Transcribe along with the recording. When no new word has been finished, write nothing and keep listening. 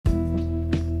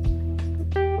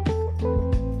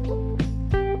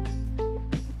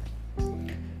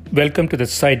Welcome to the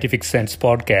Scientific Sense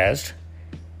podcast,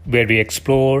 where we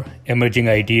explore emerging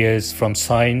ideas from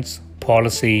science,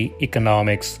 policy,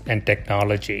 economics, and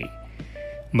technology.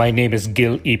 My name is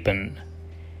Gil Eapen.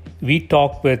 We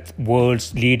talk with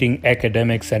world's leading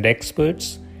academics and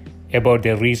experts about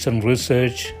their recent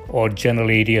research or general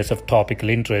areas of topical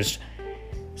interest.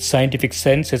 Scientific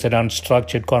Sense is an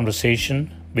unstructured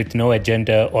conversation with no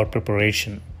agenda or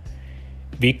preparation.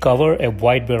 We cover a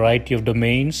wide variety of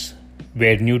domains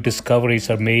where new discoveries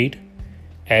are made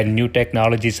and new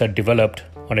technologies are developed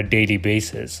on a daily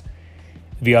basis.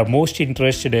 We are most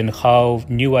interested in how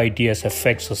new ideas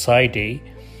affect society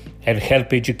and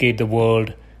help educate the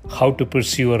world how to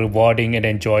pursue a rewarding and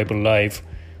enjoyable life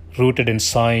rooted in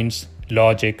science,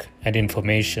 logic, and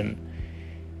information.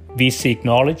 We seek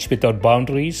knowledge without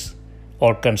boundaries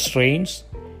or constraints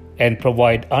and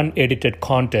provide unedited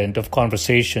content of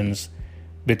conversations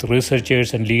with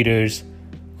researchers and leaders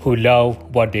who love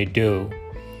what they do.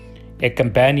 A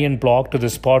companion blog to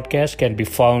this podcast can be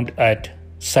found at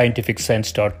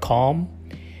scientificsense.com,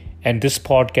 and this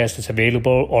podcast is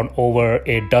available on over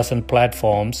a dozen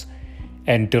platforms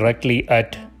and directly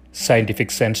at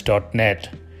scientificsense.net.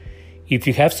 If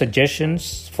you have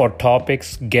suggestions for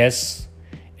topics, guests,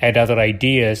 and other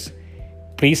ideas,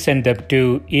 please send them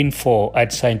to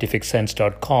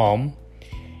info@scientificsense.com,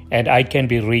 and I can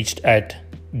be reached at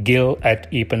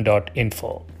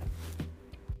gil@eapen.info.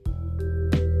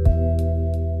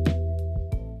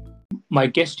 My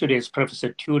guest today is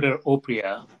Professor Tudor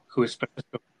Oprea, who is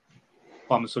Professor of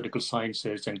Pharmaceutical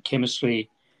Sciences and Chemistry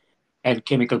and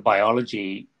Chemical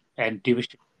Biology and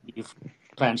Division of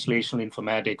Translational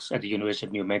Informatics at the University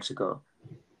of New Mexico.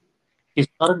 His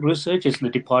current research is in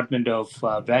the Department of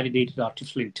Validated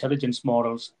Artificial Intelligence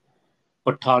Models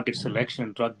for Target Selection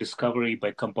and Drug Discovery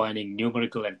by combining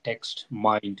numerical and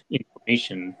text-mined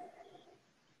information,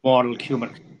 model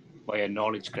human via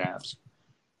knowledge graphs.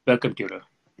 Welcome, Tudor.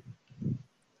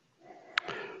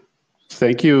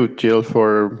 Thank you, Jill,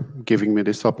 for giving me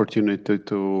this opportunity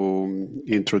to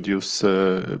introduce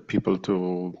people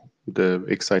to the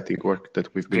exciting work that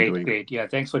we've been doing. Great. Yeah,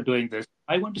 thanks for doing this.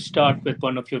 I want to start with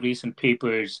one of your recent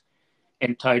papers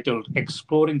entitled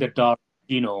Exploring the Dark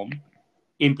Genome,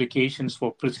 Implications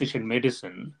for Precision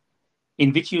Medicine,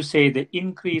 in which you say the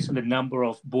increase in the number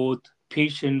of both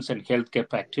patients and healthcare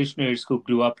practitioners who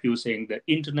grew up using the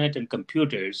internet and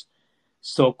computers,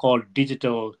 so-called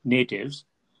digital natives,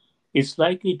 is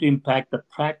likely to impact the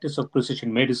practice of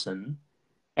precision medicine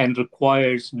and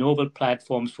requires novel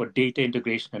platforms for data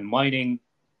integration and mining,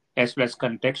 as well as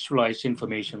contextualized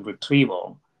information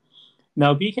retrieval.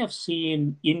 Now, we have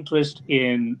seen interest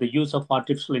in the use of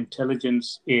artificial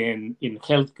intelligence in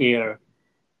healthcare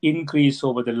increase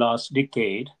over the last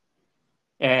decade.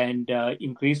 And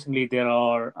increasingly, there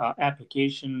are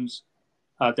applications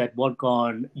that work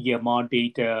on EMR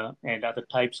data and other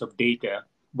types of data,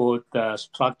 both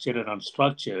structured and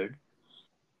unstructured,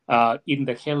 in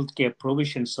the healthcare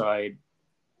provision side.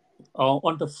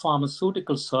 On the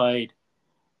pharmaceutical side,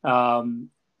 I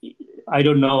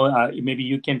don't know, maybe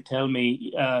you can tell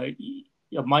me,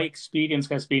 my experience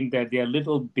has been that they're a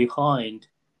little behind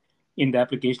in the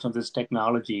application of these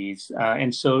technologies.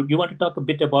 And so you want to talk a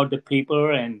bit about the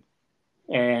paper and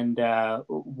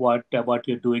what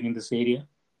you're doing in this area?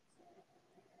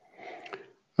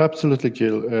 Absolutely,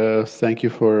 Jill. Thank you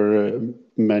for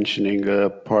mentioning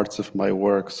parts of my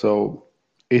work. So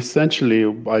essentially,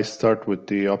 I start with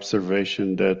the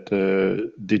observation that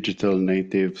digital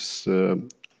natives,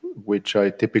 which I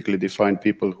typically define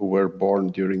people who were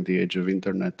born during the age of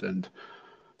internet, and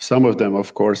some of them,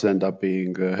 of course, end up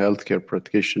being healthcare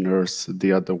practitioners.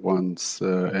 The other ones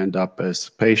end up as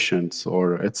patients,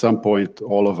 or at some point,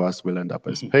 all of us will end up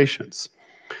as patients.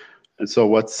 And so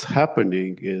what's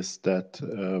happening is that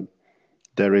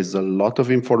there is a lot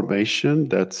of information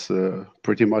that's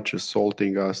pretty much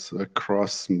assaulting us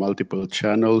across multiple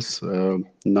channels,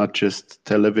 not just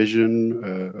television,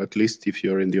 at least if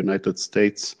you're in the United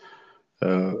States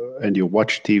and you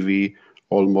watch TV,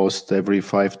 almost every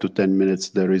 5 to 10 minutes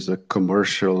there is a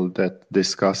commercial that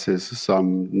discusses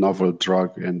some novel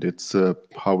drug and it's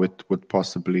how it would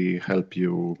possibly help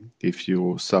you if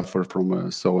you suffer from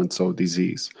a so-and-so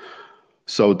disease.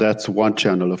 So that's one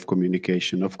channel of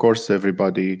communication. Of course,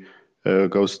 everybody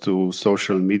goes to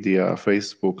social media,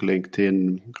 Facebook,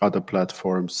 LinkedIn, other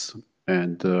platforms,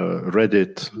 and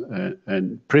Reddit.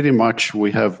 And pretty much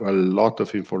we have a lot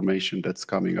of information that's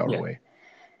coming our way.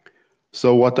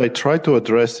 So what I try to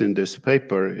address in this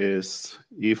paper is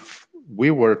if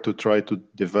we were to try to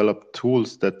develop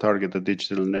tools that target the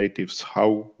digital natives,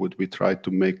 how would we try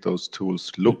to make those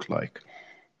tools look like?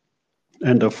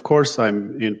 And of course,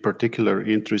 I'm in particular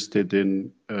interested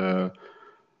in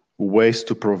ways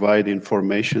to provide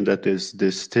information that is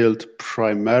distilled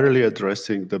primarily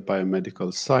addressing the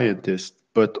biomedical scientist,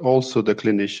 but also the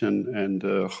clinician and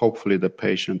hopefully the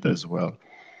patient as well.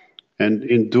 And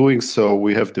in doing so,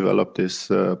 we have developed this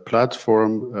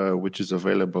platform, which is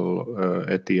available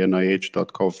at the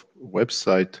NIH.gov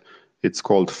website. It's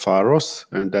called Pharos,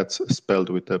 and that's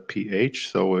spelled with a PH,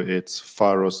 so it's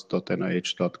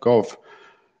pharos.nih.gov.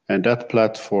 And that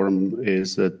platform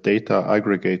is a data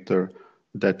aggregator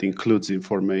that includes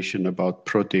information about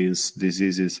proteins,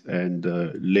 diseases, and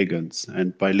ligands.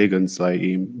 And by ligands,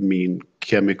 I mean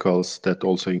chemicals that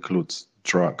also includes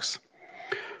drugs.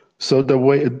 So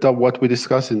what we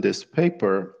discuss in this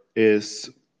paper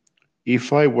is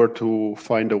if I were to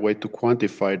find a way to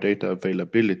quantify data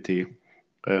availability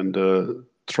and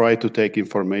try to take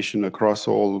information across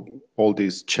all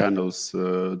these channels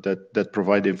that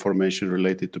provide information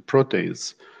related to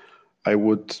proteins, I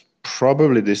would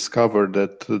probably discover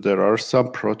that there are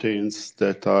some proteins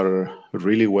that are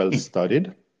really well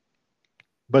studied,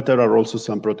 but there are also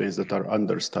some proteins that are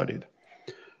understudied.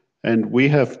 And we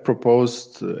have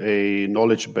proposed a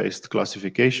knowledge-based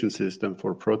classification system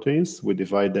for proteins. We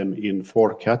divide them in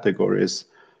 4 categories.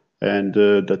 And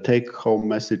the take-home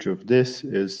message of this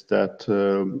is that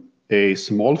a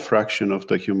small fraction of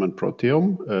the human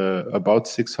proteome, about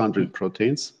 600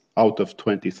 proteins out of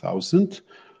 20,000,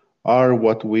 are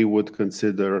what we would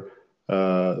consider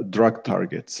drug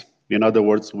targets. In other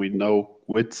words, we know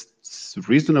with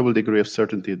reasonable degree of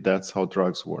certainty that's how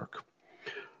drugs work.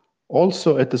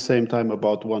 Also, at the same time,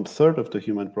 about 1/3 of the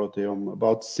human proteome,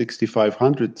 about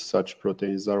 6,500 such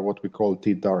proteins are what we call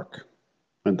T-dark.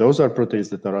 And those are proteins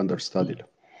that are understudied.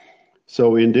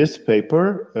 So in this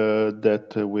paper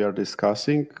that we are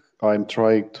discussing, I'm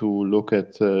trying to look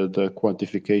at the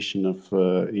quantification of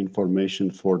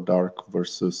information for dark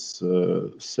versus,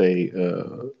 say,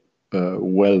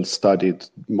 well-studied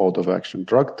mode of action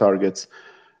drug targets,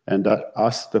 and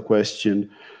ask the question,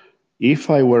 if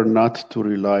I were not to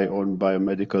rely on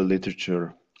biomedical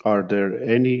literature, are there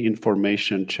any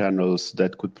information channels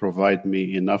that could provide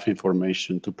me enough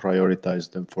information to prioritize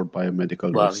them for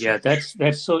biomedical Well, research? yeah,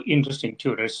 that's so interesting,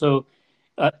 Tudor. So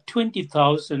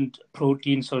 20,000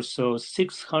 proteins or so,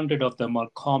 600 of them are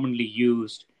commonly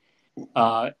used.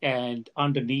 And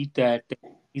underneath that,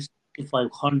 there is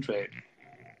 500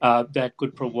 that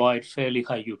could provide fairly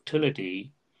high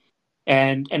utility.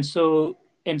 And so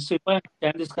if I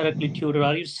understand this correctly, Tudor,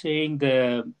 are you saying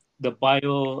the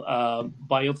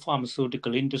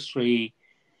biopharmaceutical industry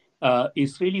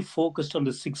is really focused on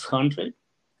the 600?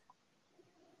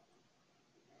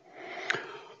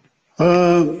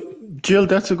 Jill,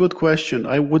 that's a good question.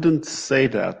 I wouldn't say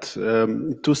that.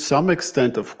 To some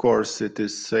extent, of course, it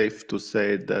is safe to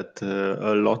say that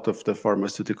a lot of the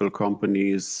pharmaceutical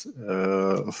companies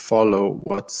follow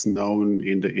what's known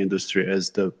in the industry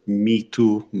as the Me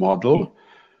Too model.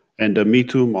 And the Me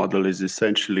Too model is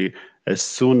essentially as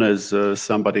soon as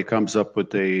somebody comes up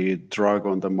with a drug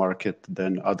on the market,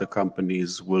 then other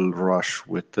companies will rush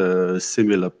with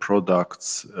similar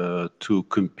products to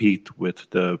compete with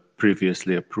the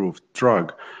previously approved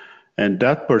drug. And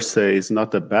that per se is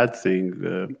not a bad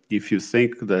thing. If you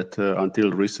think that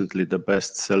until recently the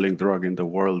best-selling drug in the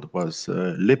world was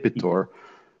Lipitor,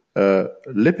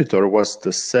 Lipitor was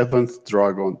the 7th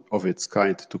drug of its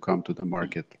kind to come to the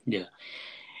market. Yeah.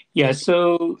 Yeah,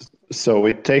 so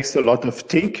it takes a lot of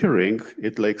tinkering.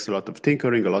 It takes a lot of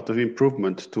tinkering, a lot of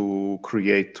improvement to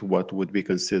create what would be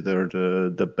considered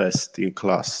the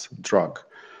best-in-class drug.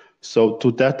 So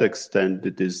to that extent,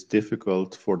 it is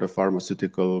difficult for the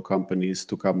pharmaceutical companies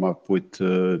to come up with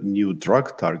new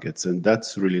drug targets, and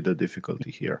that's really the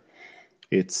difficulty here.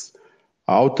 It's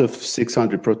out of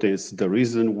 600 proteins, the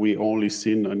reason we only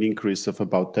seen an increase of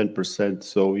about 10%.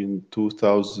 So in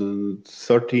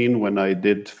 2013, when I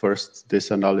did first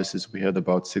this analysis, we had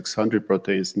about 600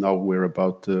 proteins. Now we're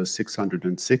about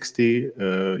 660,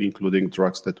 including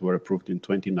drugs that were approved in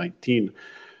 2019.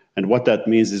 And what that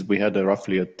means is we had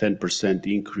roughly a 10%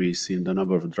 increase in the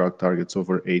number of drug targets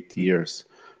over 8 years.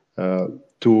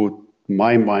 To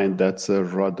my mind, that's a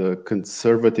rather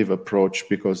conservative approach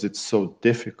because it's so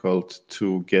difficult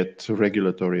to get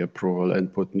regulatory approval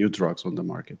and put new drugs on the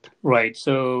market. right.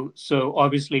 So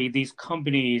obviously these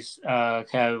companies have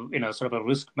sort of a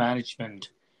risk management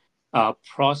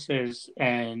process,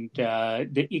 and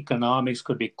the economics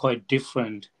could be quite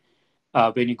different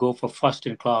when you go for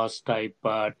first-in-class type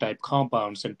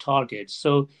compounds and targets.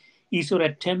 So, is your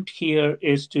attempt here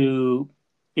is to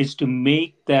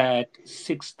make that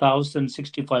 6,000,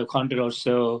 6,500 or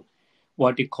so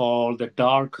what you call the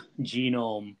dark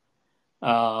genome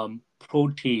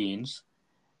proteins,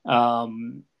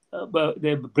 but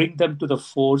they bring them to the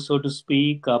fore, so to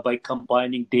speak, by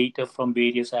combining data from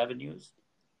various avenues?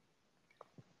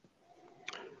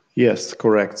 Yes,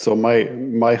 correct. So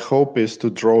my hope is to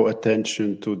draw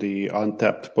attention to the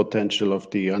untapped potential of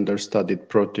the understudied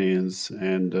proteins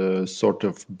and sort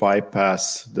of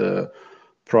bypass the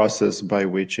process by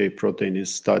which a protein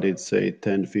is studied, say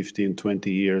 10, 15, 20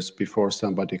 years before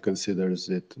somebody considers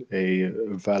it a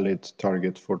valid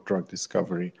target for drug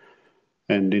discovery.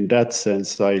 And in that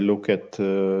sense, I look at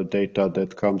data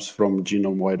that comes from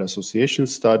genome-wide association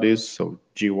studies. So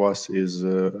GWAS is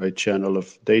a channel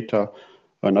of data.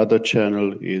 Another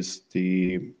channel is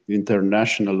the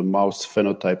International Mouse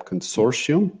Phenotype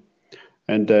Consortium.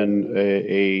 And then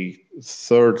a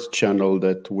third channel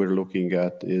that we're looking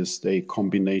at is a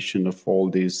combination of all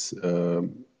these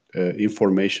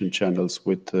information channels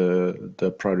with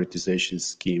the prioritization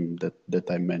scheme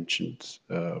that I mentioned,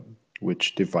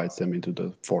 which divides them into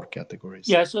the 4 categories.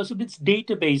 Yeah, so this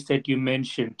database that you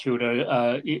mentioned,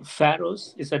 Tudor,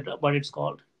 Pharos, is that what it's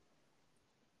called?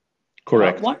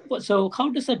 Correct. So how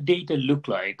does that data look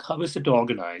like? How is it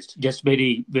organized? Just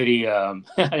very, very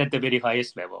at the very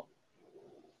highest level.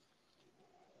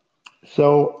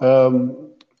 So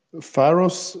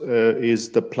Pharos is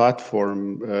the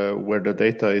platform where the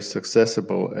data is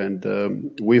accessible, and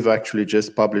we've actually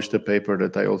just published a paper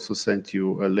that I also sent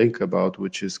you a link about,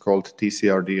 which is called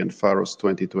TCRD and Pharos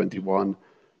 2021,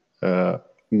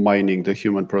 Mining the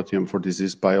Human Proteome for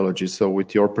Disease Biology. So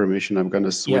with your permission, I'm going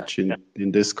to switch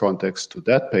in this context to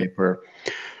that paper.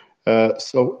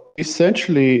 So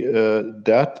essentially,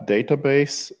 that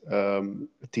database,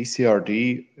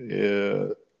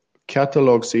 TCRD,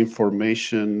 catalogs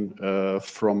information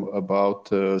from about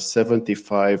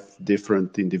 75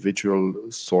 different individual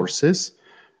sources,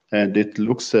 and it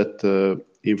looks at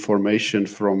information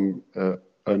from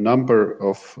a number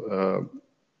of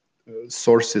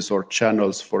sources or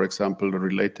channels, for example,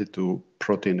 related to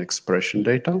protein expression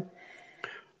data.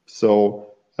 So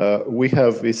we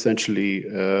have essentially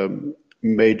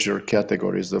major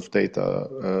categories of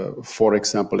data, for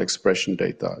example, expression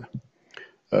data.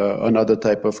 Another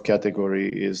type of category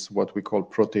is what we call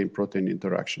protein-protein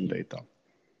interaction data.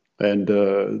 And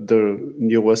the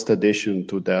newest addition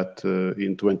to that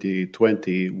in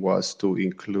 2020 was to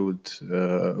include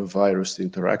virus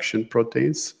interaction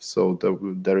proteins. So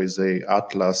there is a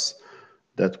atlas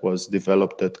that was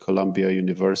developed at Columbia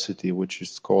University, which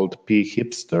is called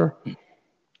pHipster.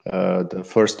 The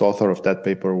first author of that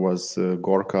paper was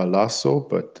Gorka Lasso,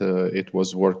 but it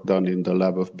was work done in the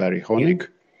lab of Barry Honig.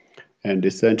 And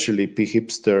essentially,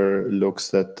 pHipster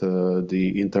looks at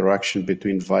the interaction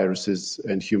between viruses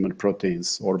and human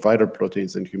proteins, or viral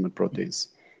proteins and human proteins.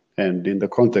 And in the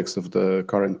context of the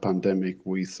current pandemic,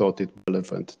 we thought it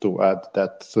relevant to add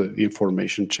that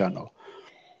information channel.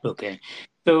 Okay.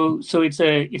 So it's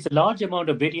a large amount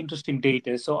of very interesting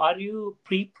data. So are you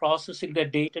pre-processing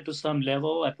that data to some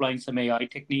level, applying some AI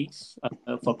techniques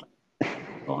for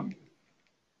on?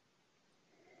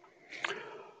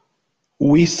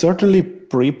 We certainly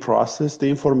pre-process the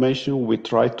information. We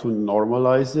try to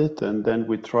normalize it, and then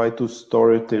we try to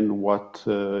store it in what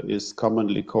is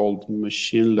commonly called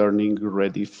machine learning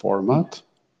ready format.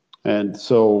 And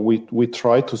so we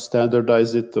try to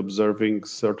standardize it, observing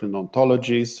certain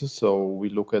ontologies. So we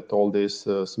look at all this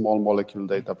small molecule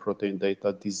data, protein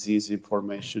data, disease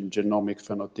information, genomic,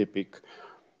 phenotypic,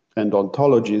 and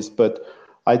ontologies. But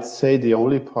I'd say the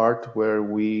only part where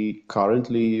we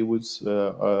currently use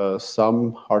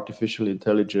some artificial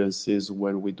intelligence is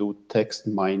when we do text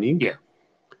mining. Yeah.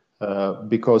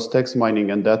 Because text mining,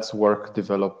 and that's work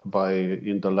developed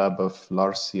in the lab of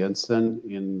Lars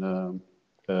Jensen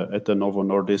at the Novo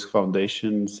Nordisk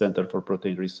Foundation Center for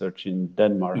Protein Research in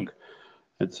Denmark.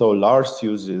 And so Lars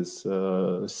uses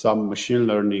some machine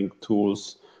learning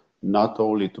tools not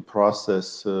only to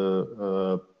process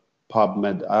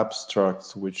PubMed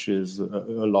abstracts, which is a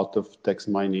lot of text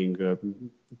mining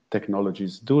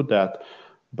technologies do that,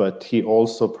 but he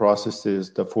also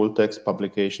processes the full text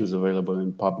publications available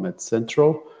in PubMed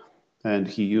Central. And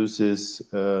he uses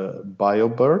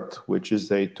BioBERT, which is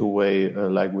a two-way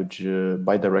language,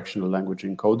 bidirectional language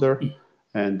encoder.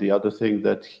 And the other thing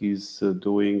that he's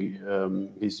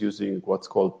doing, he's using what's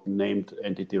called named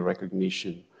entity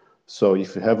recognition. So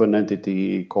if you have an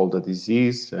entity called a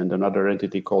disease and another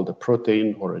entity called a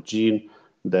protein or a gene,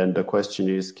 then the question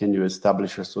is, can you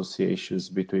establish associations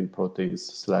between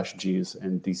proteins/genes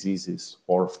and diseases,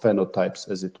 or phenotypes,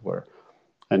 as it were?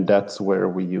 And that's where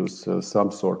we use some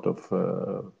sort of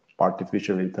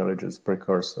artificial intelligence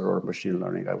precursor or machine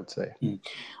learning, I would say.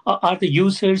 Are the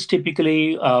users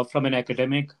typically from an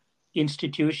academic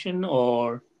institution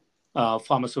or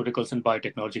pharmaceuticals and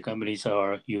biotechnology companies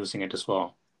are using it as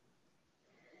well?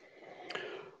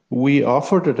 We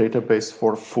offer the database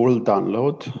for full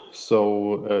download.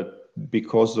 So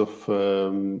because of,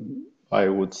 I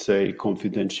would say,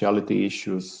 confidentiality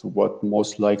issues, what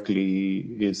most likely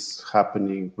is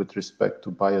happening with respect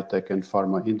to biotech and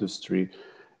pharma industry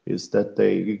is that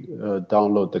they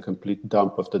download the complete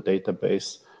dump of the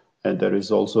database. And there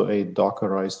is also a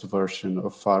Dockerized version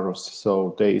of Pharos.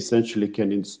 So they essentially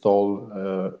can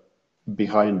install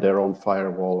behind their own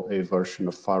firewall a version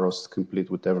of Pharos complete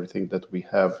with everything that we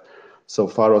have. So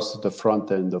Pharos, the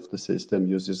front end of the system,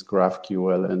 uses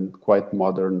GraphQL and quite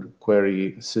modern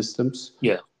query systems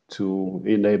to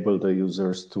enable the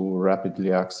users to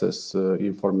rapidly access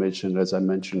information. As I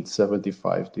mentioned,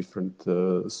 75 different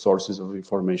sources of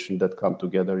information that come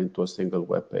together into a single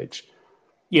web page.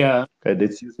 Yeah. And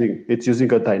it's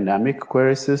using a dynamic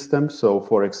query system. So,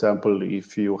 for example,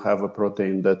 if you have a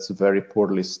protein that's very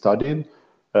poorly studied,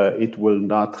 it will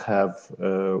not have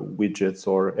widgets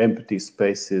or empty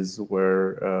spaces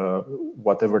where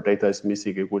whatever data is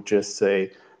missing, it would just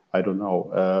say, I don't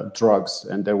know, drugs,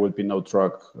 and there will be no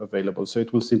drug available. So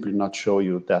it will simply not show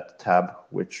you that tab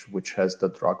which has the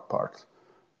drug part.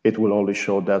 It will only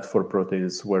show that for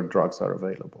proteins where drugs are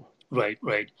available. Right,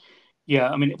 right. Yeah,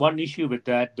 I mean, one issue with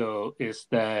that, though, is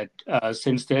that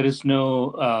since there is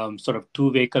no sort of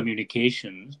two-way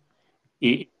communication,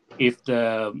 if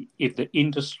the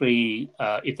industry,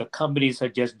 if the companies are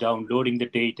just downloading the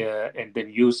data and then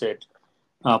use it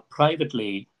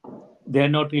privately, they're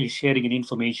not really sharing any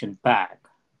information back,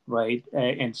 right?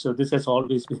 And so this has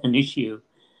always been an issue.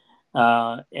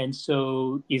 And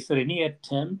so, is there any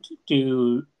attempt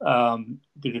to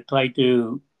try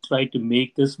to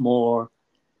make this more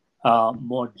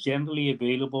generally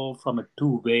available from a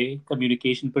two-way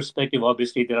communication perspective?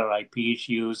 Obviously, there are IP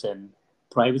issues and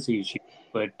privacy issues,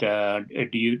 but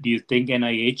do you think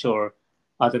NIH or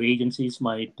other agencies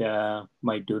might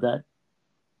do that?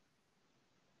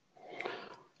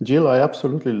 Jill, I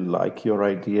absolutely like your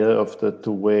idea of the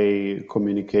two-way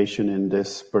communication in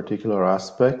this particular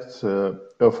aspect.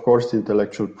 Of course,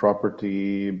 intellectual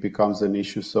property becomes an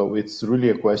issue, so it's really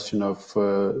a question of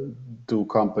do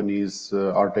companies,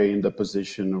 are they in the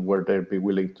position where they'd be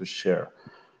willing to share?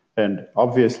 And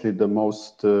obviously, the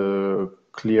most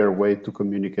clear way to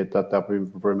communicate that type of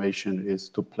information is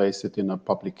to place it in a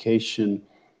publication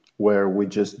where we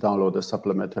just download the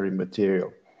supplementary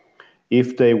material.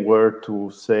 If they were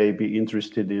to, say, be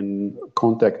interested in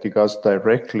contacting us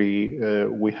directly,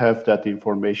 we have that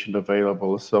information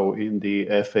available. So in the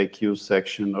FAQ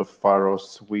section of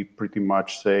Pharos, we pretty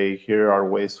much say, here are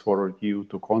ways for you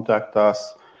to contact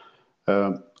us.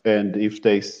 And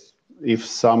if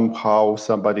somehow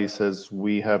somebody says,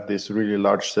 we have this really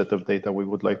large set of data we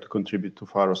would like to contribute to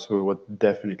Pharos, we would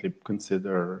definitely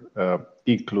consider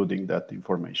including that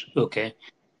information. Okay.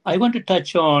 I want to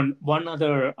touch on one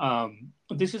other,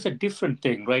 this is a different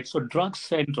thing, right? So Drug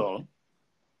Central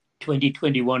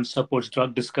 2021 supports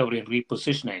drug discovery and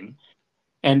repositioning.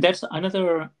 And that's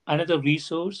another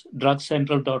resource,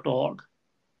 drugcentral.org.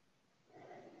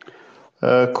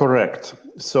 Correct.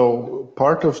 So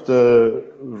part of the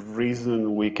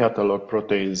reason we catalog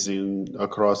proteins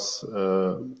across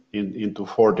into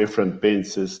 4 different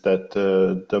bins is that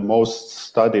the most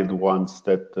studied ones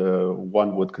that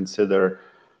one would consider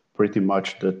pretty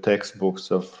much the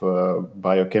textbooks of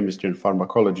biochemistry and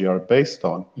pharmacology are based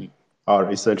on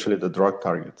are essentially the drug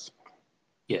targets.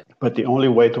 Yeah. But the only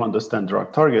way to understand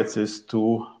drug targets is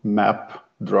to map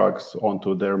drugs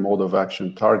onto their mode of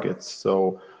action targets.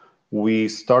 So we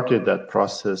started that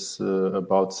process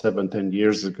about 7-10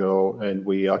 years ago, and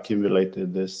we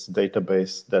accumulated this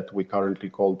database that we currently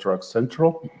call Drug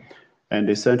Central. And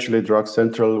essentially, Drug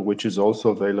Central, which is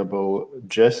also available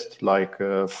just like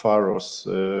Pharos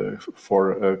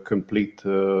for a complete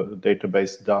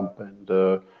database dump.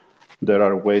 And there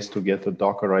are ways to get a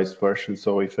Dockerized version.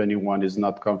 So if anyone is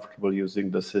not comfortable using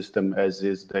the system as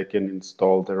is, they can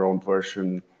install their own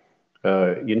version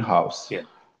in-house. Yeah.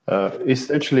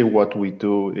 Essentially, what we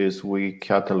do is we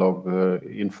catalog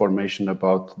information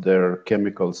about their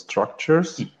chemical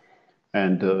structures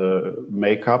and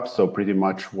makeup, so pretty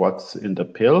much what's in the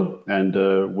pill, and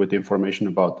with information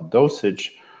about the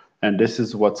dosage. And this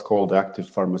is what's called active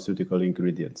pharmaceutical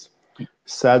ingredients.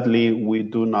 Sadly, we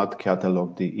do not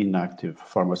catalog the inactive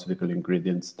pharmaceutical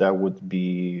ingredients. That would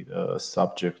be a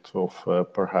subject of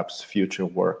perhaps future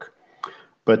work.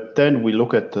 But then we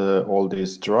look at all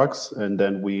these drugs, and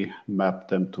then we map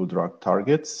them to drug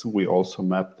targets. We also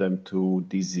map them to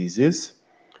diseases.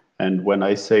 And when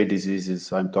I say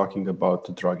diseases, I'm talking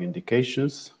about drug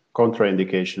indications.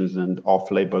 contraindications, and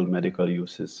off-label medical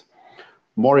uses.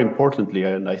 More importantly,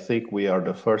 and I think we are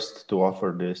the first to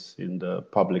offer this in the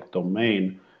public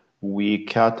domain, we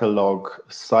catalog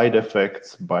side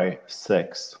effects by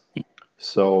sex.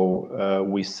 So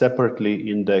we separately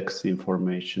index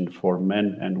information for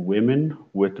men and women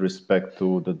with respect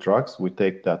to the drugs. We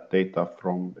take that data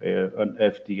from an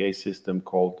FDA system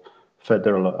called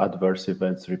Federal Adverse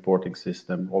Events Reporting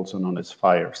System, also known as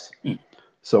FHIRS.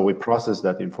 So we process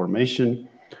that information.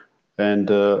 And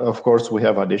of course, we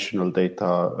have additional data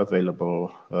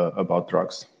available about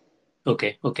drugs.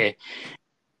 Okay.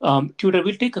 Tudor,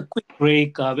 we'll take a quick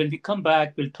break. When we come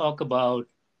back, we'll talk about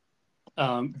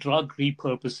drug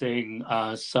repurposing,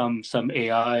 some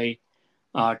AI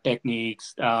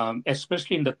techniques,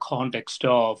 especially in the context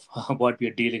of what we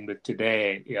are dealing with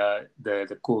today,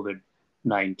 the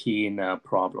COVID-19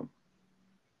 problem.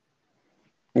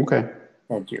 Okay.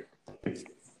 Thank you.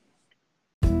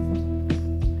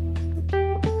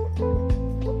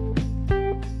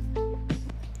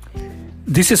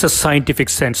 This is a Scientific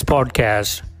Sense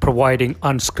podcast providing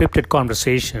unscripted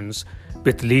conversations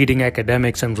with leading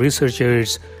academics and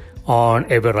researchers on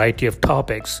a variety of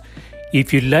topics.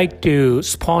 If you'd like to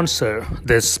sponsor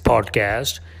this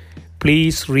podcast,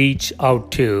 please reach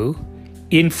out to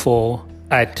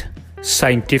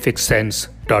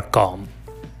info@scientificsense.com.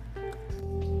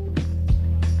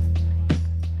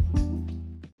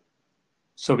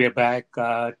 So we are back.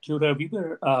 Tudor, we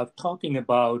were talking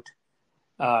about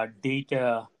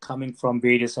data coming from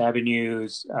various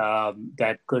avenues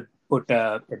that could put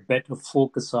a better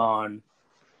focus on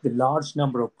the large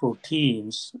number of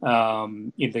proteins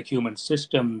in the human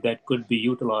system that could be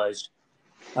utilized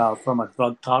from a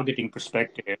drug targeting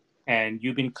perspective. And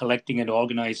you've been collecting and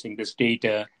organizing this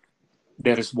data.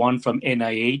 There is one from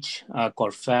NIH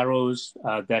called PHAROS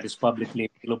that is publicly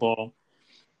available.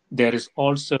 There is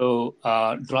also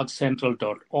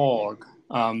drugcentral.org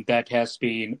that has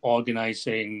been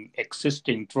organizing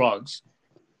existing drugs.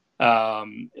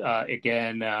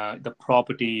 The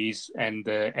properties and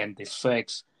the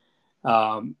effects,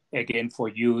 again, for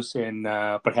use in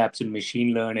perhaps in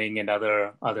machine learning and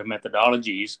other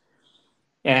methodologies.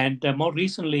 And more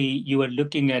recently, you were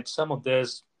looking at some of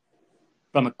this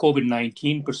from a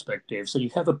COVID-19 perspective. So you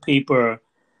have a paper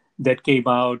that came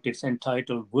out. It's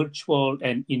entitled Virtual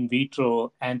and In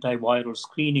Vitro Antiviral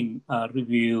Screening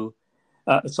Antiviral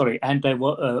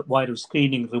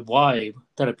Screening Revive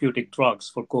Therapeutic Drugs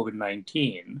for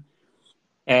COVID-19.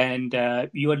 And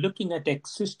you are looking at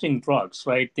existing drugs,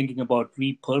 right? Thinking about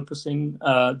repurposing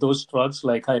those drugs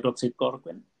like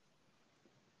hydroxychloroquine.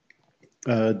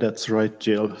 That's right,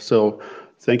 Jill. So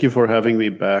thank you for having me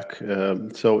back.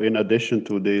 So in addition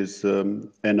to these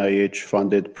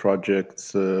NIH-funded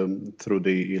projects through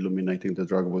the Illuminating the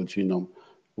Druggable Genome,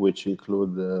 which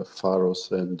include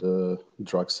PHAROS and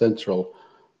Drug Central,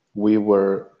 we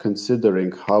were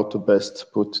considering how to best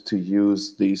put to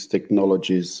use these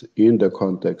technologies in the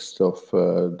context of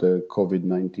the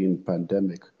COVID-19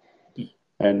 pandemic.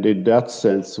 And in that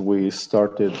sense, we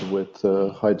started with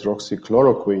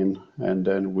hydroxychloroquine, and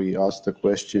then we asked the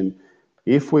question,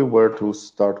 if we were to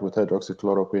start with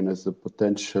hydroxychloroquine as a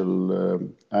potential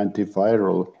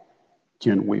antiviral,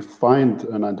 can we find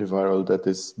an antiviral that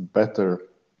is better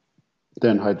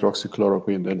than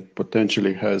hydroxychloroquine and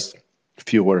potentially has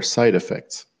fewer side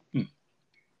effects?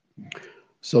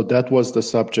 So that was the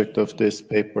subject of this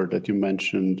paper that you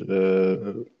mentioned.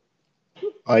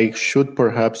 I should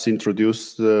perhaps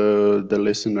introduce the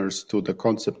listeners to the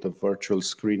concept of virtual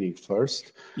screening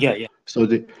first. Yeah. So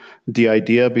the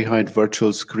idea behind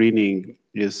virtual screening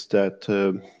is that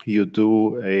you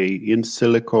do a in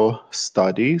silico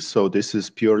study. So this is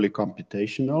purely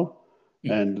computational.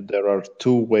 And there are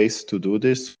two ways to do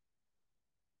this,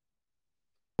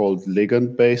 called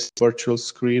ligand-based virtual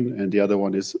screen, and the other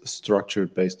one is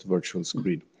structure-based virtual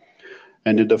screen.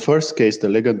 And in the first case, the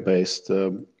ligand-based,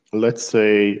 let's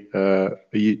say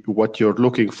what you're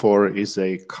looking for is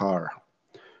a car.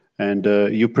 And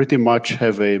you pretty much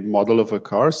have a model of a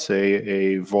car, say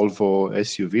a Volvo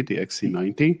SUV, the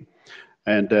XC90.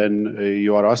 And then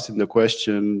you are asking the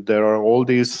question, there are all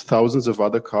these thousands of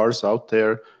other cars out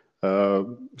there.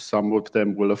 Some of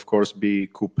them will, of course, be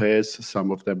coupes.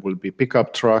 Some of them will be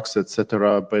pickup trucks,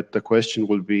 etc. But the question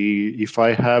will be, if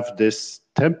I have this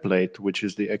template, which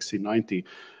is the XC90,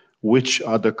 which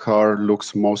other car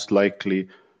looks most likely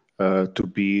to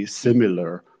be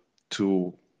similar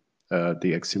to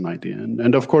the XC90?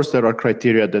 And of course, there are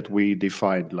criteria that we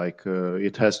defined, like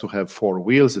it has to have four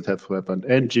wheels, it has to have an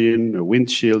engine, a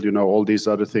windshield, all these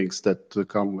other things that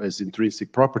come as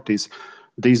intrinsic properties.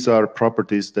 These are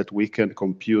properties that we can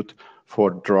compute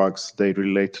for drugs. They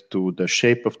relate to the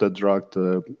shape of the drug,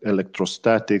 the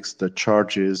electrostatics, the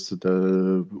charges,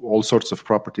 all sorts of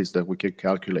properties that we can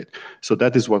calculate. So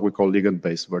that is what we call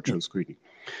ligand-based virtual screening.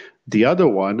 The other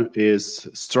one is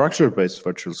structure-based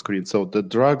virtual screen. So the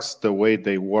drugs, the way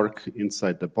they work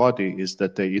inside the body is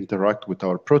that they interact with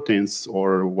our proteins,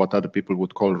 or what other people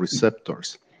would call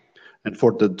receptors. And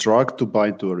for the drug to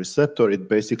bind to a receptor, it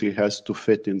basically has to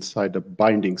fit inside a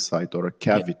binding site or a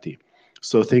cavity.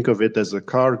 So think of it as a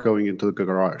car going into the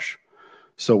garage.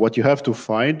 So what you have to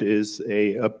find is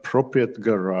a appropriate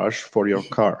garage for your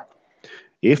car.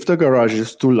 If the garage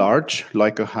is too large,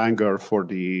 like a hangar for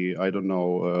the,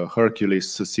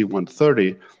 Hercules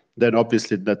C-130, then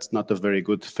obviously that's not a very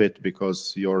good fit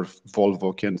because your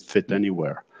Volvo can fit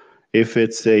anywhere. If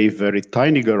it's a very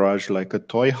tiny garage, like a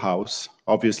toy house,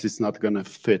 obviously it's not going to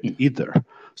fit either.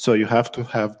 So you have to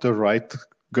have the right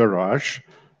garage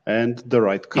and the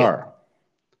right car,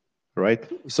 right?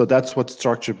 So that's what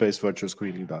structure-based virtual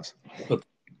screening does. Okay.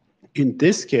 In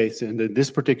this case, and in this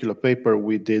particular paper,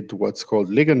 we did what's called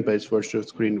ligand-based virtual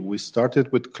screen. We started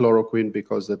with chloroquine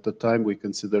because at the time we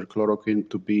considered chloroquine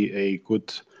to be a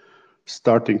good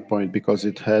starting point because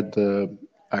it had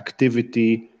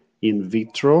activity in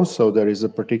vitro. So there is a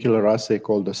particular assay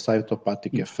called the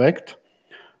cytopathic effect.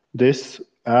 This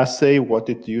assay, what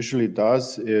it usually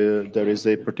does, there is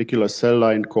a particular cell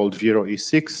line called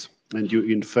VIRO-E6, and you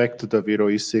infect the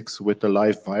VIRO-E6 with a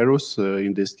live virus,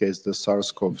 in this case the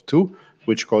SARS-CoV-2,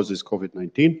 which causes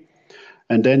COVID-19.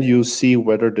 And then you see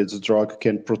whether this drug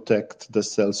can protect the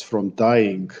cells from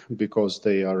dying because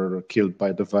they are killed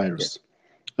by the virus.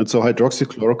 And so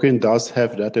hydroxychloroquine does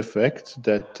have that effect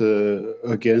that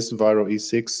against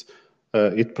VIRO-E6,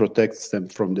 it protects them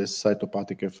from this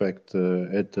cytopathic effect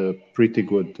at a pretty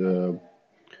good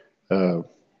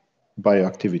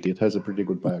bioactivity. It has a pretty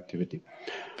good bioactivity.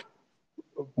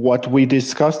 What we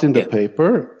discussed in the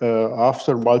paper,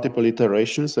 after multiple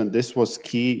iterations, and this was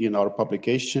key in our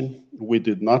publication, we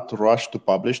did not rush to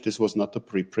publish. This was not a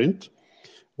preprint.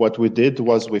 What we did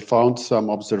was we found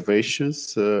some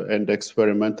observations and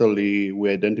experimentally we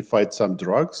identified some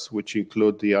drugs, which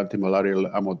include the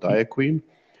antimalarial amodiaquine,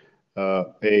 a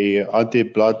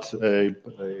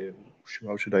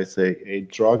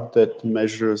drug that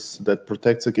measures, that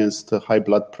protects against high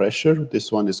blood pressure.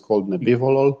 This one is called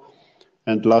nebivolol.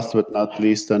 And last but not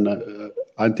least, an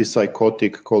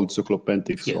antipsychotic called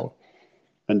zuclopentisol.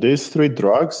 And these three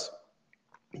drugs,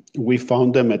 we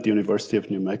found them at the University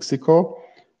of New Mexico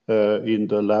in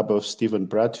the lab of Stephen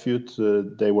Bradfute.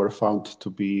 They were found to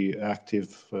be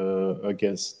active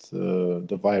against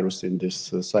the virus in this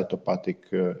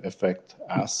cytopathic effect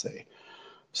assay.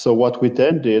 So what we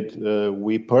then did,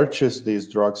 we purchased these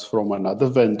drugs from another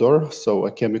vendor, so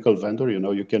a chemical vendor. You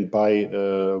know, you can buy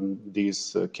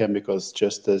these chemicals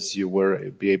just as you were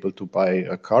be able to buy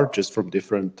a car, just from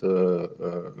different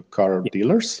car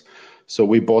dealers. So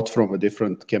we bought from a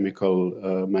different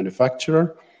chemical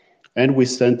manufacturer, and we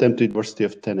sent them to the University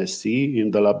of Tennessee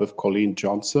in the lab of Colleen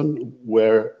Johnson,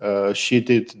 where she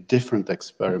did different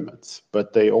experiments.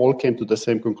 But they all came to the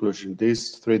same conclusion.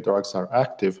 These three drugs are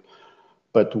active.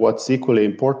 But what's equally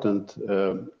important,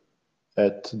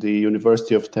 at the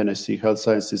University of Tennessee Health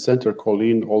Sciences Center,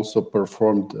 Colleen also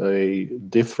performed a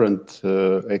different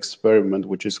experiment,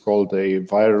 which is called a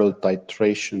viral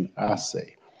titration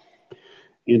assay.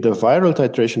 In the viral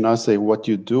titration assay, what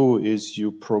you do is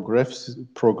you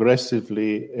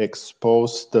progressively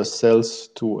expose the cells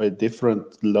to a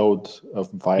different load of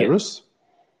virus.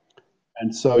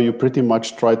 And so you pretty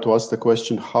much try to ask the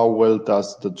question, how well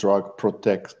does the drug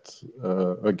protect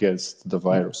against the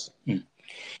virus?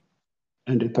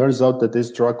 And it turns out that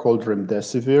this drug called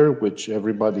remdesivir, which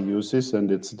everybody uses,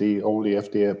 and it's the only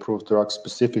FDA-approved drug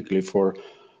specifically for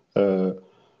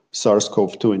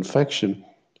SARS-CoV-2 infection,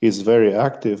 is very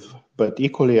active. But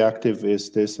equally active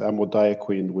is this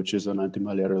amodiaquine, which is an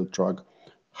antimalarial drug.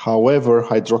 However,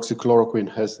 hydroxychloroquine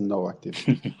has no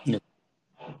activity.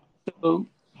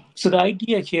 So the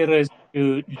idea here is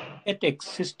to get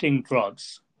existing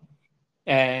drugs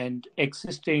and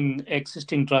existing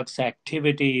drugs'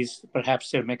 activities, perhaps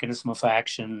their mechanism of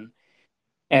action,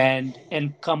 and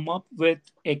come up with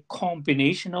a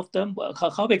combination of them.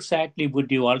 How exactly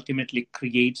would you ultimately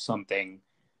create something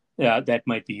that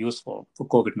might be useful for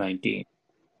COVID-19?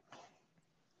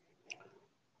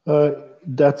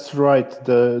 That's right.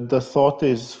 The thought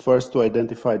is first to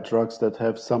identify drugs that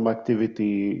have some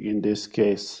activity, in this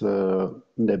case,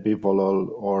 nebivolol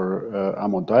or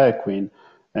amodiaquine.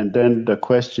 And then the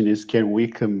question is, can we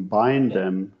combine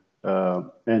them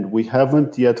And we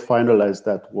haven't yet finalized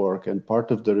that work. And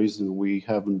part of the reason we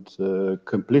haven't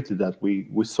completed that, we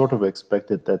sort of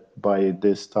expected that by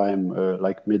this time,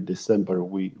 like mid-December,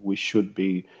 we should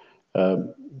be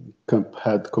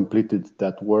had completed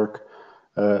that work.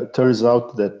 Turns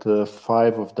out that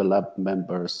 5 of the lab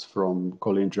members from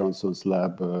Colin Johnson's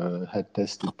lab had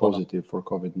tested positive for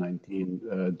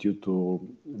COVID-19 due to,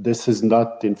 this is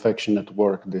not infection at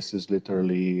work, this is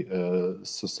literally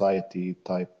society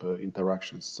type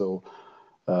interactions. So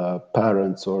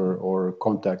parents or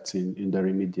contacts in their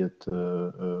immediate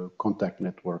contact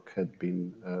network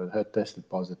had tested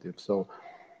positive. So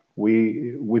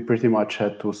we pretty much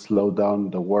had to slow down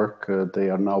the work. They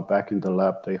are now back in the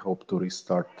lab. They hope to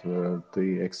restart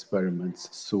the experiments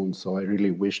soon. So I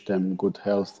really wish them good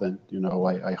health, and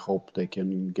I hope they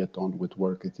can get on with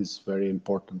work. It is very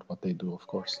important what they do, of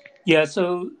course. Yeah,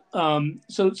 so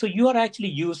you are actually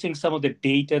using some of the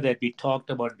data that we talked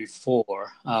about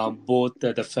before, both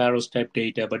the Faro step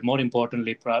data, but more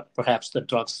importantly, perhaps the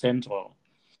Drug Central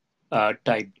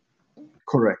type.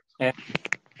 Correct.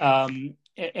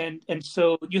 And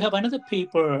so you have another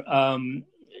paper.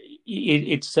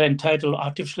 It's entitled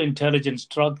 "Artificial Intelligence,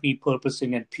 Drug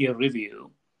Repurposing, and Peer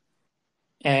Review,"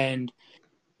 and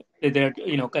there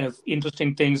are kind of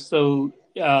interesting things. So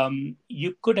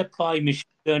you could apply machine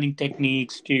learning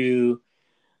techniques to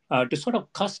sort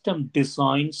of custom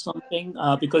design something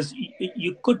because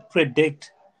you could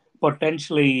predict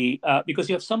potentially because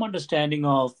you have some understanding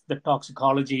of the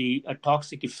toxicology,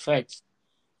 toxic effects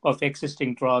of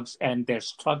existing drugs and their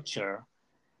structure,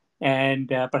 and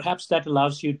perhaps that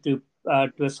allows you to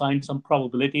assign some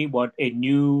probability what a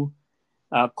new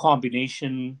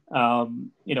combination,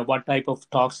 what type of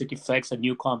toxic effects a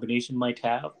new combination might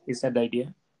have. Is that the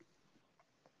idea?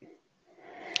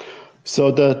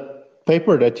 So the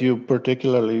paper that you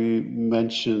particularly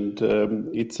mentioned,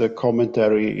 it's a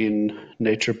commentary in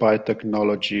Nature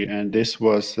Biotechnology, and this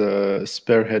was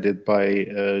spearheaded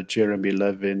by Jeremy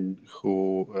Levin,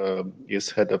 who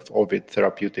is head of Ovid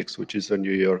Therapeutics, which is a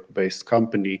New York-based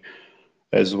company,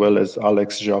 as well as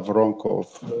Alex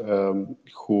Javronkov,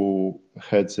 who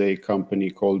heads a company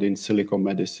called In Silico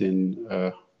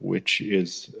Medicine, which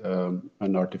is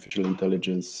an artificial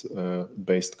intelligence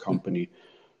based company.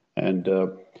 And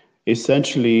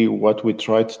essentially what we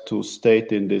tried to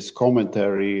state in this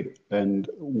commentary, and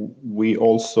we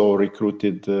also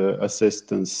recruited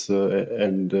assistance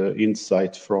and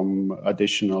insight from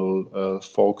additional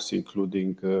folks,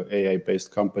 including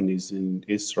AI-based companies in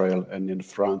Israel and in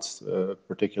France,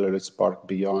 particularly Spark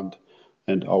Beyond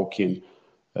and Aukin.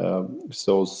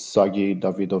 So Sagi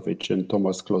Davidovich and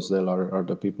Thomas Klozel are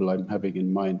the people I'm having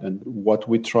in mind. And what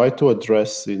we try to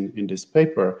address in this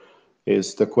paper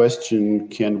is the question,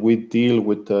 can we deal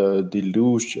with the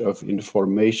deluge of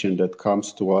information that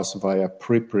comes to us via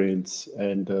preprints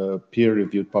and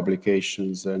peer-reviewed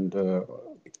publications and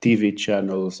TV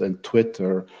channels and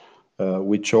Twitter,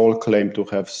 which all claim to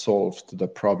have solved the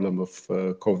problem of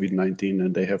COVID-19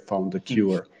 and they have found a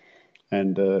cure.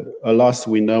 And alas,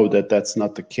 we know that that's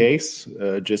not the case.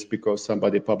 Just because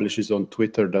somebody publishes on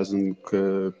Twitter doesn't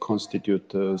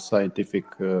constitute scientific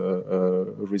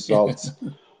results.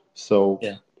 So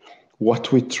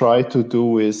what we try to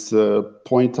do is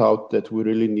point out that we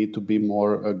really need to be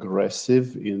more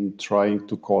aggressive in trying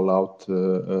to call out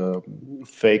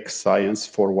fake science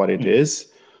for what it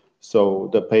is. So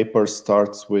the paper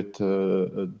starts with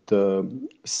the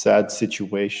sad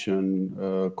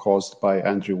situation caused by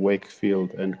Andrew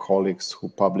Wakefield and colleagues who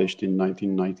published in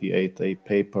 1998 a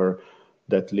paper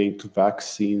that linked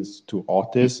vaccines to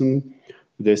autism.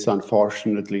 This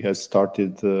unfortunately has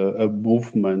started a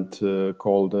movement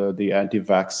called the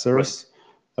anti-vaxxers.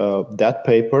 Right. That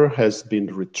paper has been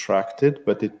retracted,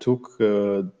 but it took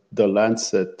the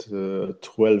Lancet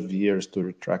 12 years to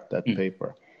retract that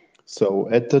paper. So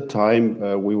at the time,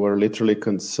 we were literally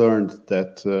concerned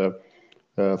that,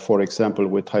 for example,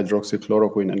 with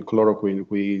hydroxychloroquine and chloroquine,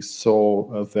 we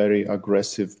saw a very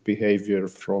aggressive behavior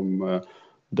from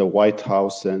the White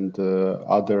House and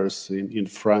others in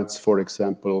France, for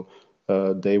example.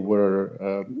 They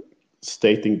were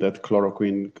stating that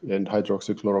chloroquine and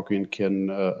hydroxychloroquine can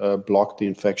block the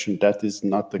infection. That is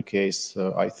not the case.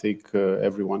 I think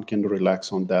everyone can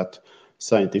relax on that.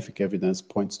 Scientific evidence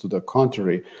points to the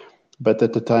contrary. But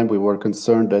at the time, we were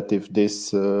concerned that if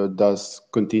this does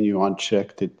continue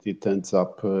unchecked, it ends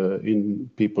up in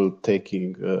people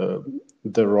taking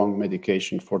the wrong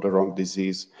medication for the wrong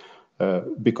disease.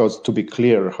 Because to be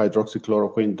clear,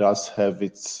 hydroxychloroquine does have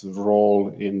its role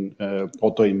in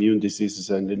autoimmune diseases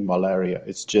and in malaria.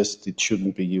 It's just it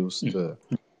shouldn't be used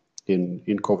in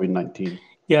COVID-19.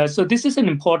 Yeah, so this is an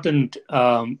important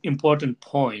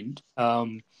point.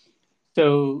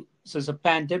 So the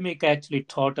pandemic actually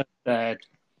taught us that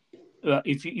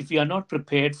if you are not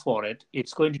prepared for it,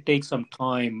 it's going to take some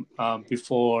time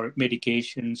before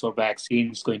medications or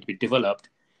vaccines going to be developed.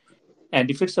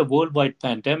 And if it's a worldwide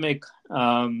pandemic,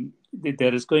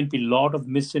 there is going to be a lot of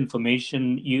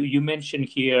misinformation. You mentioned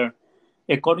here,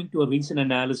 according to a recent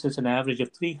analysis, an average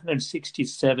of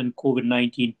 367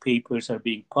 COVID-19 papers are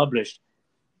being published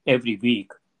every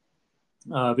week,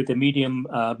 with a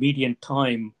median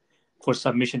time for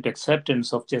submission to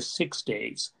acceptance of just 6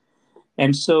 days.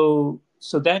 And so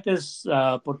that is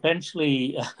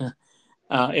potentially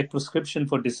a prescription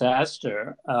for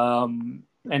disaster.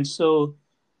 And so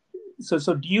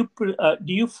do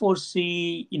you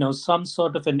foresee some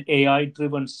sort of an AI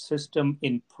driven system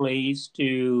in place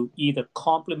to either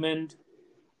complement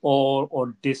or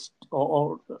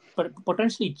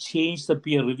potentially change the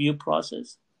peer review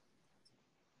process?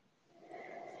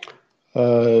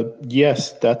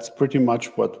 Yes, that's pretty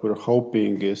much what we're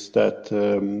hoping, is that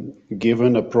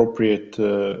given appropriate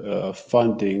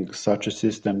funding, such a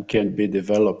system can be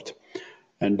developed.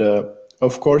 And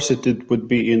of course, it would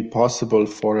be impossible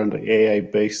for an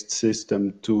AI-based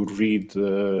system to read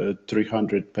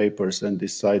 300 papers and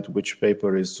decide which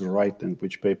paper is right and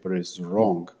which paper is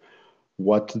wrong.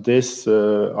 What this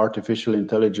artificial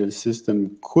intelligence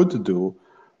system could do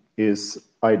is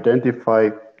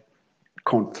identify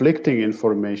conflicting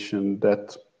information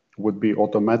that would be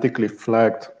automatically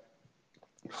flagged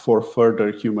for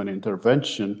further human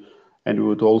intervention, and we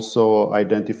would also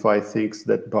identify things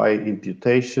that by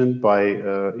imputation, by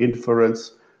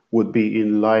inference, would be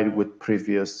in line with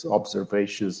previous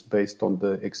observations based on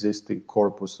the existing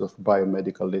corpus of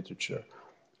biomedical literature.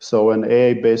 So an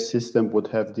AI-based system would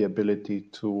have the ability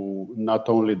to not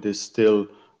only distill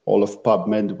all of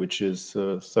PubMed, which is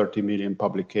 30 million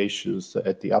publications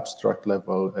at the abstract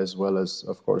level, as well as,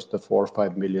 of course, the 4 or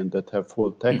 5 million that have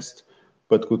full text,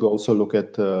 but could also look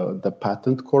at the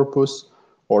patent corpus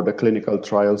or the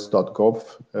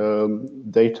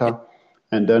clinicaltrials.gov data,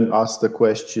 and then ask the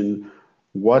question,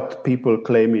 what people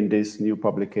claim in this new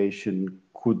publication,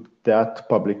 could that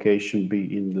publication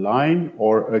be in line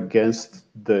or against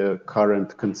the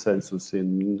current consensus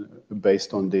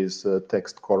based on these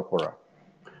text corpora?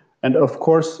 And of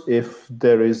course, if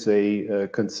there is a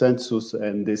consensus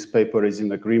and this paper is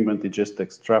in agreement, it just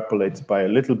extrapolates by a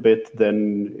little bit,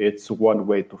 then it's one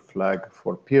way to flag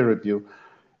for peer review.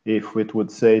 If it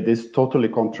would say this totally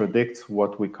contradicts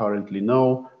what we currently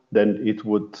know, then it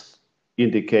would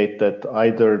indicate that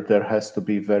either there has to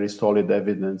be very solid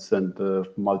evidence and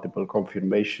multiple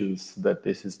confirmations that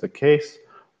this is the case,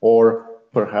 or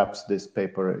perhaps this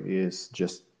paper is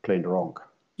just plain wrong.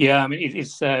 Yeah, I mean,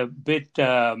 it's a bit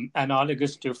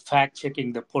analogous to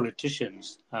fact-checking the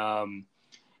politicians,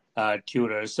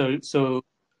 Tudor. So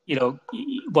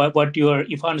what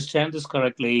if I understand this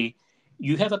correctly,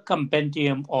 you have a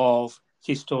compendium of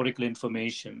historical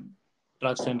information,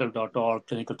 drugcenter.org,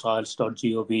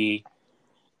 clinicaltrials.gov,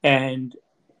 and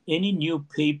any new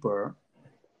paper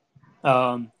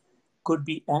could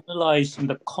be analyzed in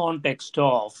the context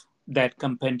of that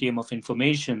compendium of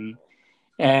information.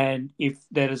 And if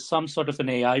there is some sort of an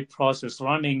AI process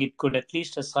running, it could at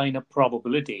least assign a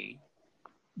probability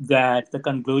that the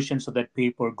conclusions of that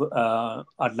paper are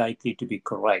likely to be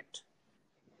correct.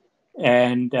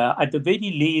 And at the very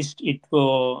least, it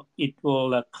will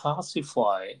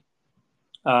classify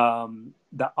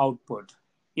the output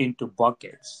into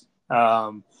buckets.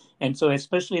 And so,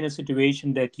 especially in a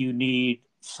situation that you need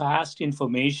fast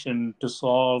information to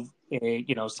solve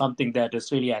something that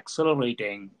is really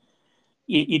accelerating,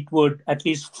 it would at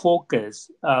least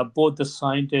focus both the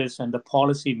scientists and the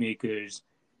policymakers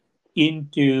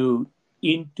into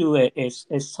a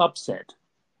subset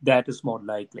that is more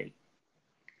likely.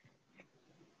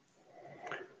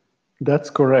 That's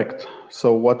correct.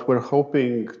 So what we're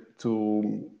hoping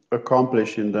to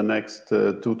accomplish in the next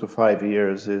 2 to 5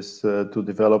 years is to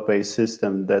develop a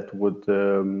system that would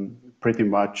pretty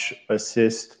much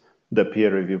assist the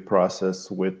peer review process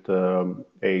with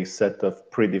a set of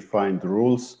predefined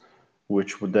rules,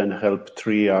 which would then help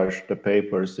triage the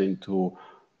papers into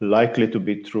likely to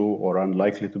be true or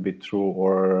unlikely to be true,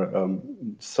 or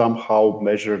somehow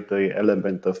measure the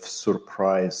element of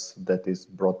surprise that is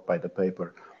brought by the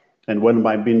paper. And what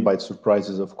I mean by surprise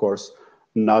is, of course,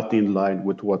 not in line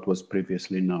with what was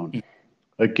previously known.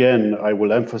 Again, I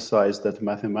will emphasize that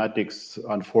mathematics,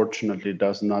 unfortunately,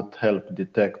 does not help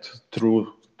detect truth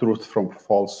from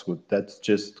falsehood. That's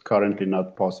just currently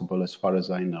not possible as far as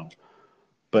I know.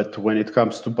 But when it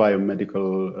comes to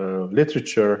biomedical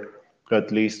literature,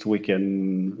 at least we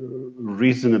can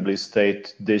reasonably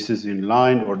state this is in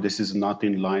line or this is not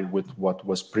in line with what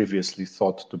was previously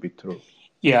thought to be true.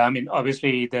 Yeah, I mean,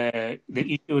 obviously, the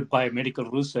issue with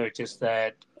biomedical research is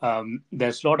that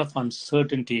there's a lot of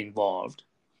uncertainty involved,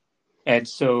 and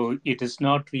so it is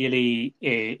not really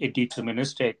a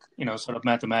deterministic, sort of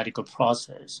mathematical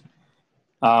process.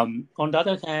 On the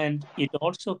other hand, it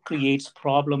also creates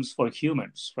problems for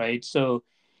humans, right? So,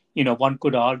 one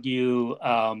could argue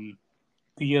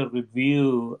peer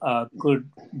review could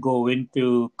go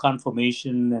into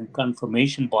confirmation and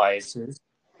confirmation biases.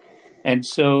 And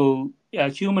so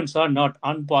humans are not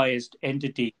unbiased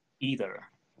entities either.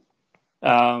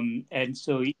 And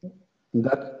so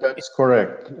that's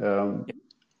correct.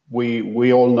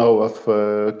 We all know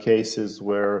of cases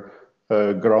where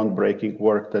groundbreaking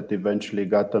work that eventually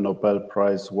got the Nobel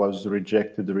Prize was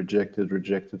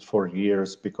rejected for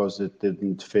years because it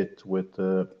didn't fit with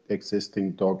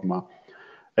existing dogma.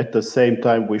 At the same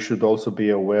time, we should also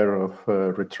be aware of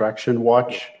retraction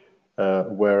watch,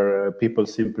 where people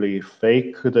simply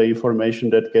fake the information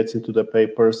that gets into the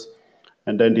papers.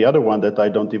 And then the other one that I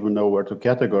don't even know where to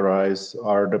categorize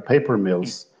are the paper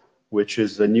mills, which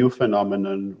is a new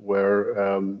phenomenon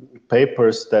where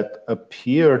papers that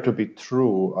appear to be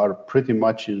true are pretty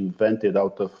much invented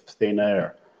out of thin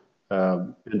air.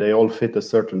 And they all fit a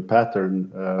certain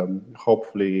pattern.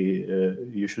 Hopefully,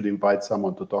 you should invite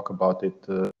someone to talk about it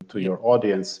to your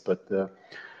audience. But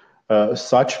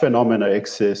such phenomena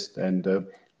exist, and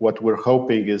what we're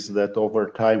hoping is that over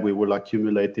time we will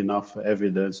accumulate enough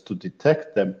evidence to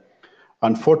detect them.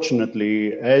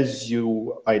 Unfortunately, as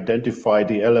you identify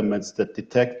the elements that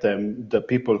detect them, the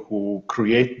people who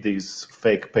create these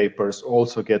fake papers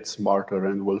also get smarter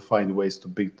and will find ways to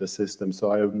beat the system.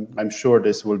 So I'm sure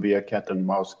this will be a cat and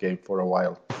mouse game for a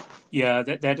while. Yeah,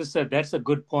 that's a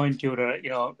good point, Tudor.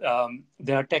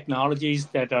 There are technologies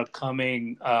that are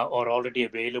coming or already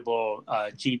available,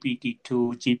 GPT-2,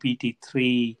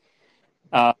 GPT-3,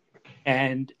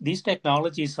 and these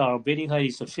technologies are very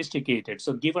highly sophisticated.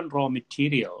 So given raw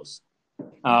materials,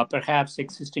 perhaps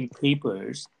existing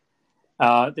papers,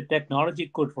 the technology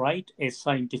could write a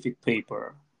scientific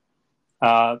paper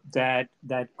that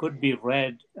could be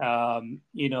read,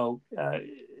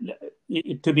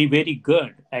 to be very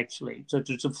good, actually. So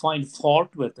to find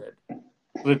fault with it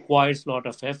requires a lot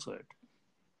of effort.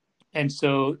 And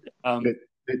so...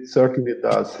 It certainly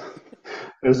does.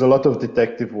 There's a lot of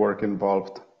detective work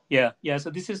involved. Yeah. So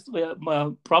this is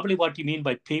probably what you mean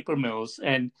by paper mills.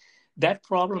 And that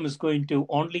problem is going to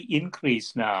only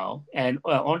increase now and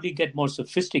only get more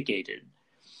sophisticated.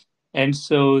 And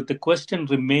so the question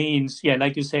remains,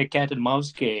 like you say, cat and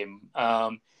mouse game.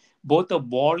 Both the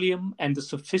volume and the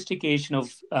sophistication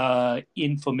of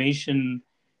information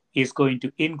is going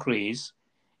to increase,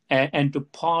 and to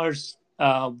parse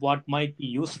what might be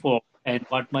useful and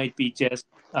what might be just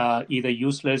either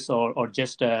useless or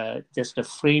just a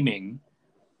framing,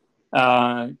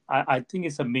 I think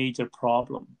it's a major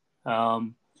problem.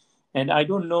 And I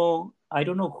don't know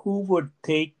who would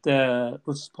take the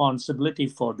responsibility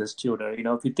for this, Tudor.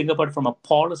 If you think about it from a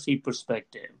policy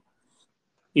perspective,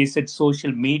 is it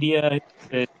social media? Is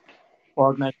it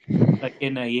organizations like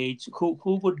NIH?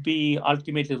 Who would be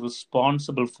ultimately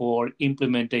responsible for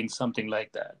implementing something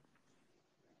like that?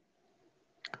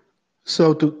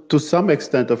 So to some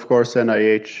extent, of course,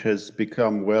 NIH has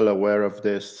become well aware of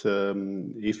this.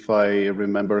 If I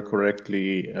remember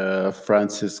correctly,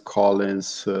 Francis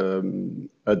Collins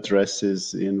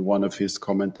addresses in one of his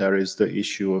commentaries the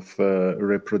issue of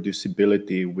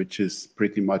reproducibility, which is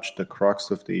pretty much the crux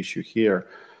of the issue here.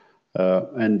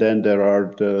 And then there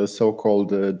are the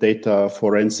so-called data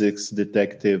forensics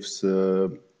detectives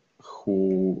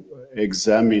who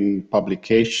examine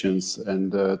publications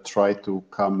and try to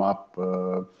come up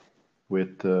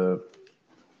with the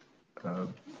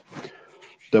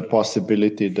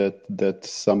possibility that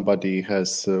somebody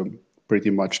has pretty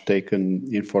much taken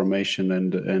information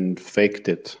and faked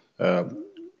it,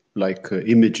 like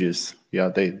images. Yeah,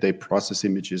 they process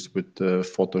images with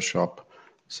Photoshop,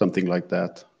 something like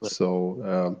that. Right.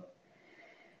 So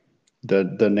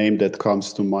the name that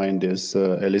comes to mind is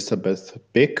Elizabeth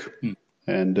Bick.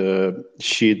 And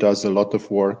she does a lot of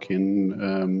work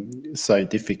in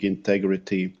scientific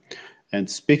integrity. And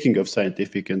speaking of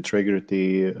scientific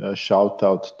integrity, a shout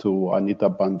out to Anita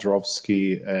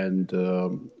Bandrovsky and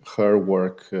her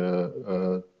work,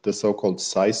 the so-called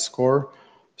SciScore.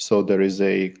 So there is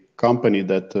a company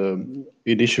that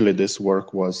initially this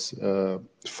work was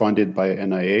funded by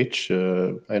NIH,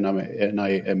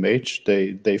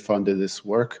 NIMH. They funded this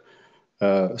work.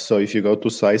 So if you go to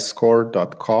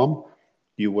SciScore.com,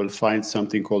 you will find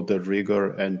something called the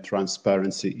Rigor and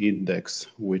Transparency Index,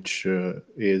 which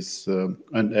is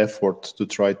an effort to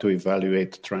try to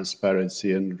evaluate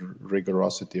transparency and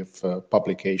rigorosity of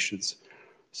publications.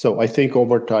 So I think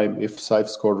over time, if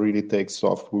CipherScore really takes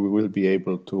off, we will be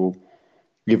able to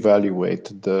evaluate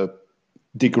the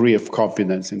degree of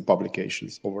confidence in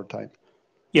publications over time.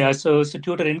 Yeah, so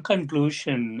Tudor, in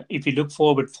conclusion, if you look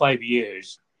forward 5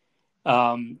 years,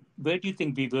 where do you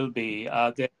think we will be?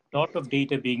 There's a lot of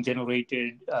data being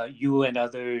generated. You and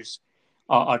others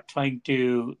are trying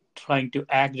to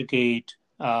aggregate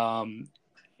and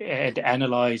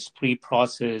analyze,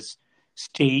 pre-process,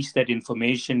 stage that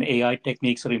information. AI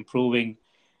techniques are improving.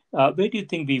 Where do you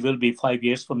think we will be 5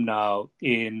 years from now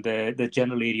in the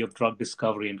general area of drug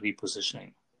discovery and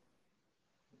repositioning?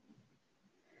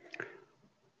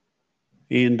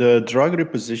 In the drug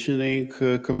repositioning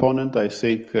component, I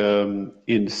think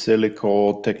in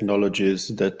silico technologies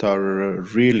that are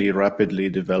really rapidly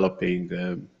developing,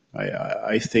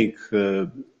 I think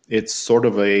it's sort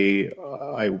of I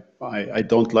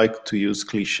don't like to use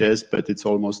cliches, but it's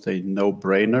almost a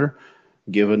no-brainer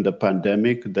given the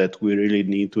pandemic that we really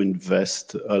need to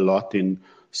invest a lot in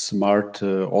smart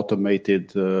automated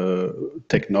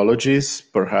technologies,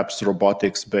 perhaps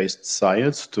robotics-based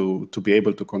science to be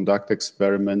able to conduct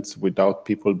experiments without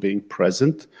people being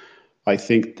present. I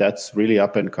think that's really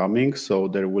up and coming. So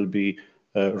there will be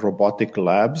robotic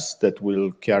labs that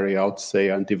will carry out, say,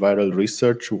 antiviral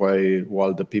research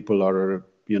while the people are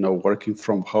working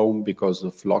from home because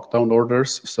of lockdown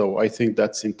orders. So I think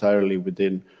that's entirely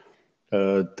within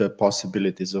the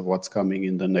possibilities of what's coming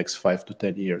in the next 5 to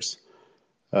 10 years.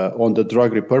 On the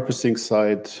drug repurposing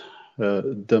side,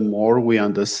 the more we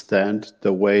understand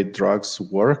the way drugs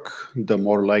work, the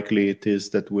more likely it is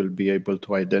that we'll be able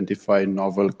to identify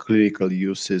novel clinical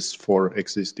uses for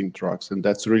existing drugs. And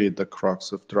that's really the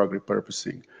crux of drug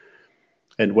repurposing.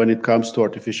 And when it comes to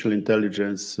artificial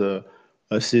intelligence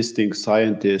assisting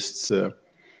scientists,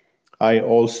 I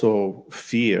also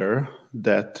fear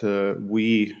that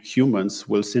we humans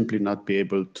will simply not be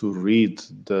able to read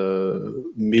the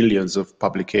millions of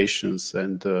publications.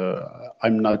 And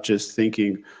I'm not just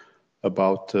thinking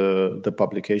about the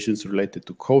publications related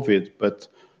to COVID, but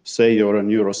say you're a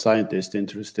neuroscientist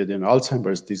interested in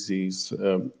Alzheimer's disease.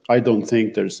 I don't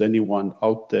think there's anyone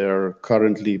out there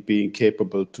currently being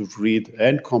capable to read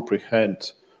and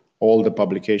comprehend all the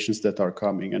publications that are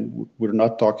coming. And we're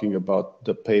not talking about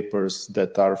the papers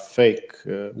that are fake.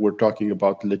 We're talking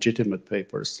about legitimate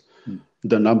papers.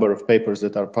 The number of papers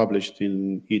that are published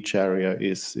in each area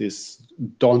is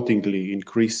dauntingly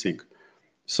increasing.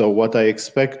 So what I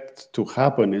expect to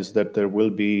happen is that there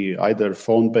will be either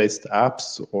phone-based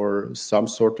apps or some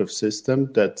sort of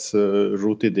system that's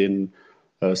rooted in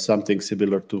something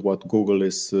similar to what Google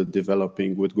is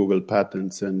developing with Google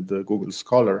Patents and Google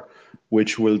Scholar,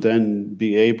 which will then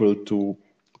be able to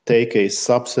take a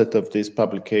subset of these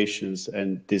publications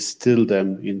and distill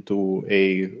them into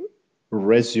a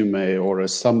resume or a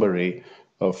summary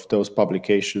of those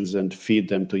publications and feed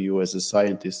them to you as a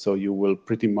scientist. So you will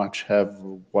pretty much have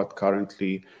what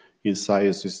currently in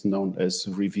science is known as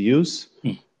reviews,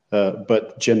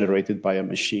 but generated by a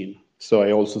machine. So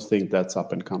I also think that's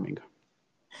up and coming.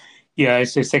 Yeah,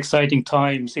 it's exciting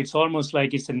times. It's almost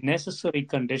like it's a necessary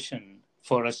condition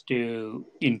for us to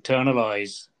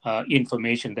internalize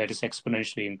information that is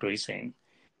exponentially increasing.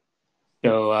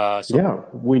 So yeah,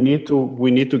 we need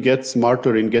to get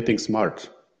smarter in getting smart.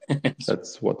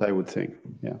 That's what I would think.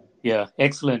 Yeah. Yeah,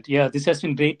 excellent. Yeah, this has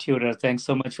been great, Tudor. Thanks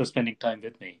so much for spending time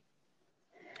with me.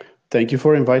 Thank you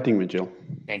for inviting me, Jill.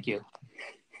 Thank you.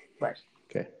 Bye.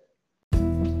 Okay.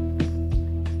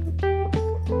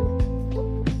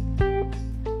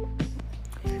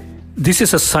 This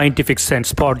is a Scientific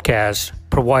Sense podcast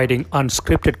providing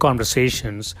unscripted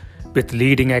conversations with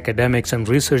leading academics and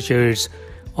researchers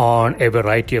on a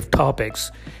variety of topics.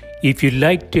 If you'd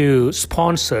like to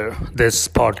sponsor this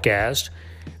podcast,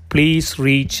 please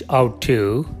reach out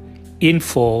to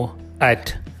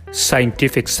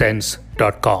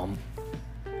info@scientificsense.com.